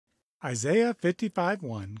Isaiah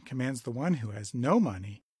 55:1 commands the one who has no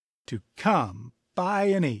money to come, buy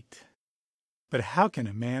and eat. But how can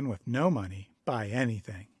a man with no money buy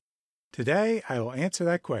anything? Today I will answer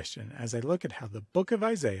that question as I look at how the book of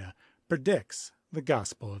Isaiah predicts the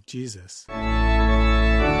gospel of Jesus.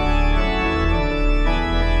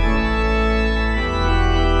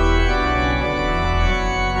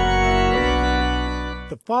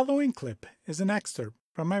 The following clip is an excerpt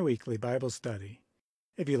from my weekly Bible study.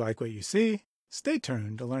 If you like what you see, stay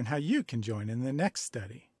tuned to learn how you can join in the next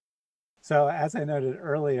study. So, as I noted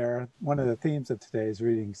earlier, one of the themes of today's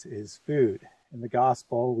readings is food. In the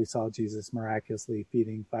gospel, we saw Jesus miraculously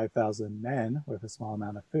feeding 5,000 men with a small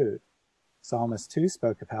amount of food. Psalmist 2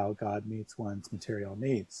 spoke of how God meets one's material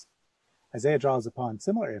needs. Isaiah draws upon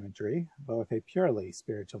similar imagery, but with a purely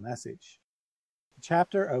spiritual message. The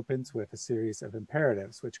chapter opens with a series of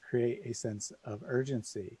imperatives which create a sense of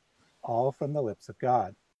urgency, all from the lips of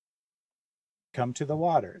God. Come to the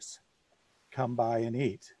waters. Come buy and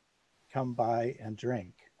eat. Come buy and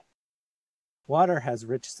drink. Water has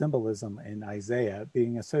rich symbolism in Isaiah,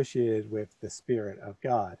 being associated with the Spirit of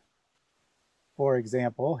God. For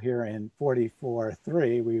example, here in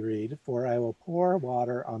 44:3 we read, "For I will pour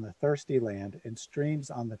water on the thirsty land and streams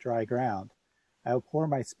on the dry ground. I will pour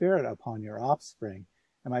my Spirit upon your offspring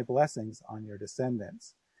and my blessings on your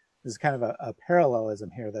descendants." This is kind of a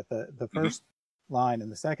parallelism here, that the first line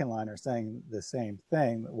and the second line are saying the same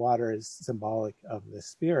thing. Water is symbolic of the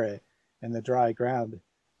Spirit, and the dry ground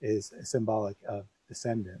is symbolic of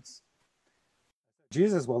descendants.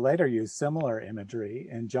 Jesus will later use similar imagery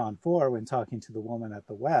in John 4 when talking to the woman at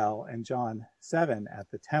the well, and John 7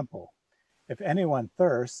 at the temple. "If anyone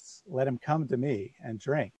thirsts, let him come to me and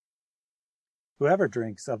drink. Whoever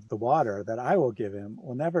drinks of the water that I will give him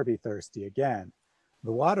will never be thirsty again.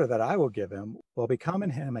 The water that I will give him will become in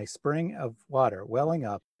him a spring of water welling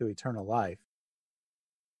up to eternal life."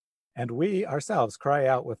 And we ourselves cry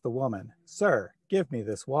out with the woman, "Sir, give me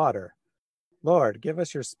this water. Lord, give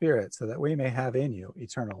us your Spirit so that we may have in you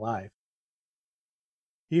eternal life."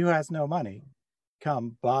 He who has no money,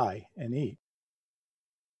 come buy and eat.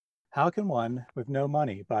 How can one with no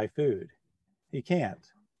money buy food? He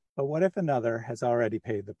can't. But what if another has already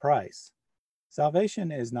paid the price?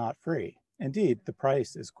 Salvation is not free. Indeed, the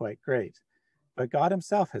price is quite great. But God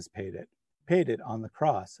himself has paid it on the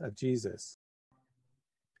cross of Jesus.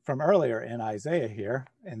 From earlier in Isaiah here,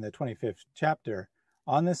 in the 25th chapter,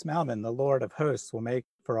 "On this mountain the Lord of hosts will make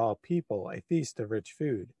for all people a feast of rich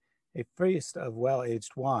food, a feast of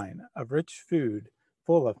well-aged wine, of rich food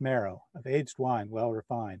full of marrow, of aged wine well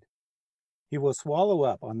refined. He will swallow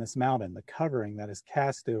up on this mountain the covering that is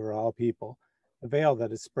cast over all people, the veil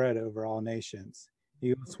that is spread over all nations.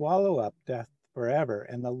 He will swallow up death forever,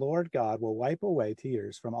 and the Lord God will wipe away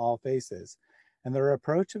tears from all faces, and the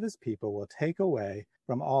reproach of his people will take away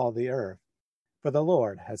from all the earth. For the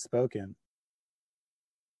Lord has spoken."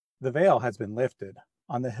 The veil has been lifted.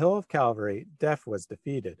 On the hill of Calvary, death was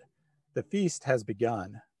defeated. The feast has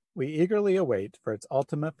begun. We eagerly await for its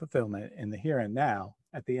ultimate fulfillment in the here and now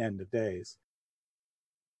at the end of days.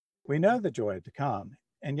 We know the joy to come,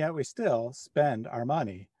 and yet we still spend our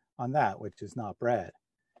money on that which is not bread,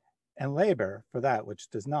 and labor for that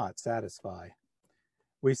which does not satisfy.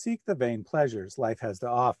 We seek the vain pleasures life has to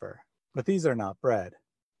offer, but these are not bread.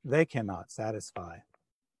 They cannot satisfy.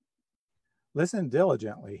 Listen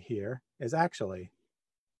diligently here is actually,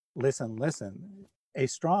 listen, listen, a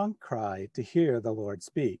strong cry to hear the Lord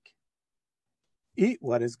speak. Eat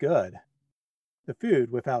what is good, the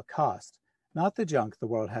food without cost, not the junk the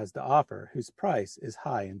world has to offer, whose price is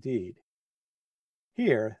high indeed.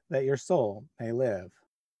 Hear that your soul may live.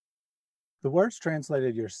 The words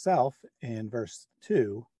translated yourself in verse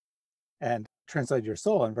 2 and translated your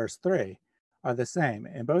soul in verse 3 are the same.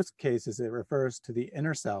 In both cases, it refers to the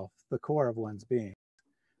inner self, the core of one's being.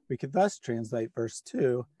 We could thus translate verse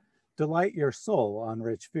 2, delight your soul on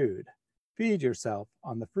rich food. Feed yourself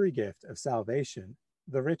on the free gift of salvation,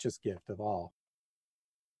 the richest gift of all.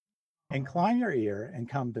 Incline your ear and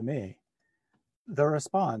come to me. The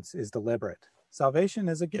response is deliberate. Salvation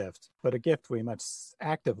is a gift, but a gift we must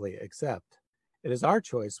actively accept. It is our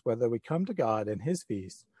choice whether we come to God in his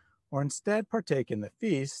feast, or instead partake in the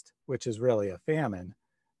feast, which is really a famine,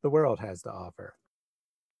 the world has to offer.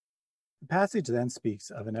 The passage then speaks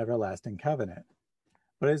of an everlasting covenant,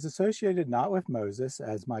 but is associated not with Moses,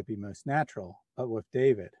 as might be most natural, but with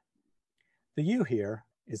David. The you here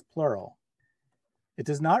is plural. It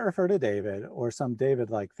does not refer to David or some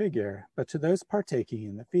David-like figure, but to those partaking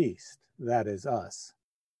in the feast, that is us.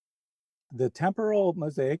 The temporal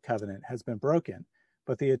Mosaic covenant has been broken,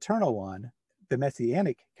 but the eternal one, the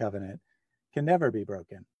Messianic covenant, can never be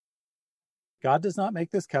broken. God does not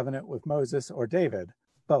make this covenant with Moses or David,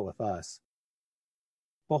 but with us.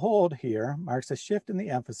 Behold here marks a shift in the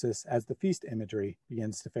emphasis as the feast imagery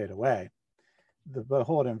begins to fade away. The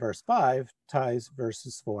behold in verse 5 ties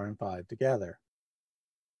verses 4 and 5 together.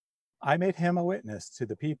 I made him a witness to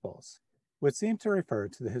the peoples, would seem to refer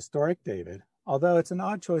to the historic David, although it's an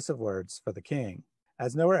odd choice of words for the king,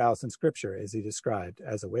 as nowhere else in Scripture is he described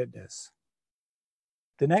as a witness.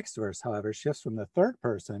 The next verse, however, shifts from the third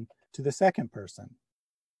person to the second person.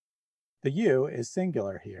 The you is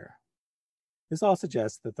singular here. This all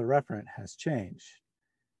suggests that the referent has changed.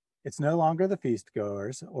 It's no longer the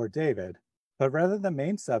feast-goers or David, but rather the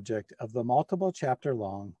main subject of the multiple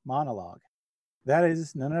chapter-long monologue. That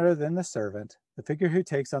is none other than the servant, the figure who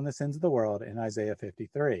takes on the sins of the world in Isaiah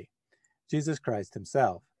 53, Jesus Christ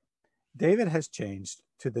himself. David has changed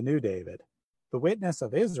to the new David. The witness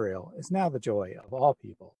of Israel is now the joy of all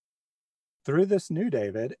people. Through this new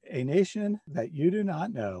David, a nation that you do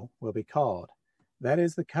not know will be called. That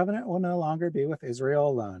is, the covenant will no longer be with Israel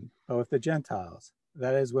alone, but with the Gentiles,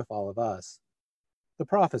 that is, with all of us. The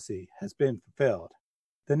prophecy has been fulfilled.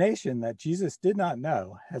 The nation that Jesus did not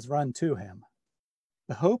know has run to him.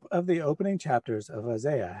 The hope of the opening chapters of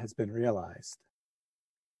Isaiah has been realized.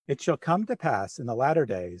 It shall come to pass in the latter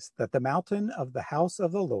days that the mountain of the house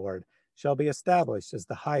of the Lord shall be established as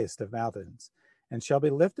the highest of mountains, and shall be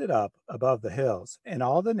lifted up above the hills, and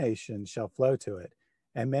all the nations shall flow to it.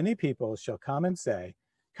 And many people shall come and say,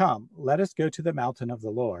 Come, let us go to the mountain of the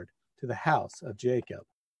Lord, to the house of Jacob.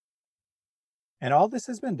 And all this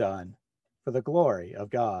has been done for the glory of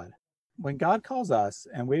God. When God calls us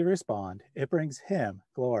and we respond, it brings him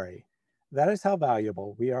glory. That is how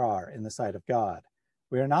valuable we are in the sight of God.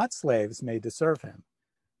 We are not slaves made to serve him,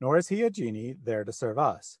 nor is he a genie there to serve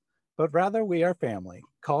us, but rather we are family,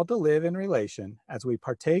 called to live in relation as we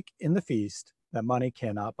partake in the feast that money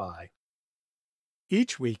cannot buy.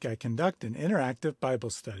 Each week I conduct an interactive Bible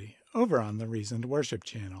study over on the Reasoned Worship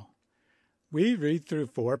channel. We read through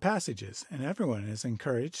 4 passages, and everyone is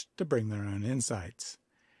encouraged to bring their own insights.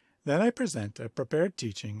 Then I present a prepared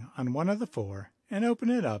teaching on one of the 4 and open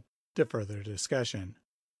it up to further discussion.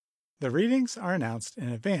 The readings are announced in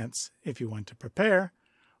advance if you want to prepare,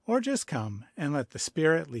 or just come and let the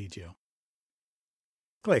Spirit lead you.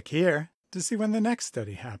 Click here to see when the next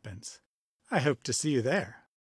study happens. I hope to see you there.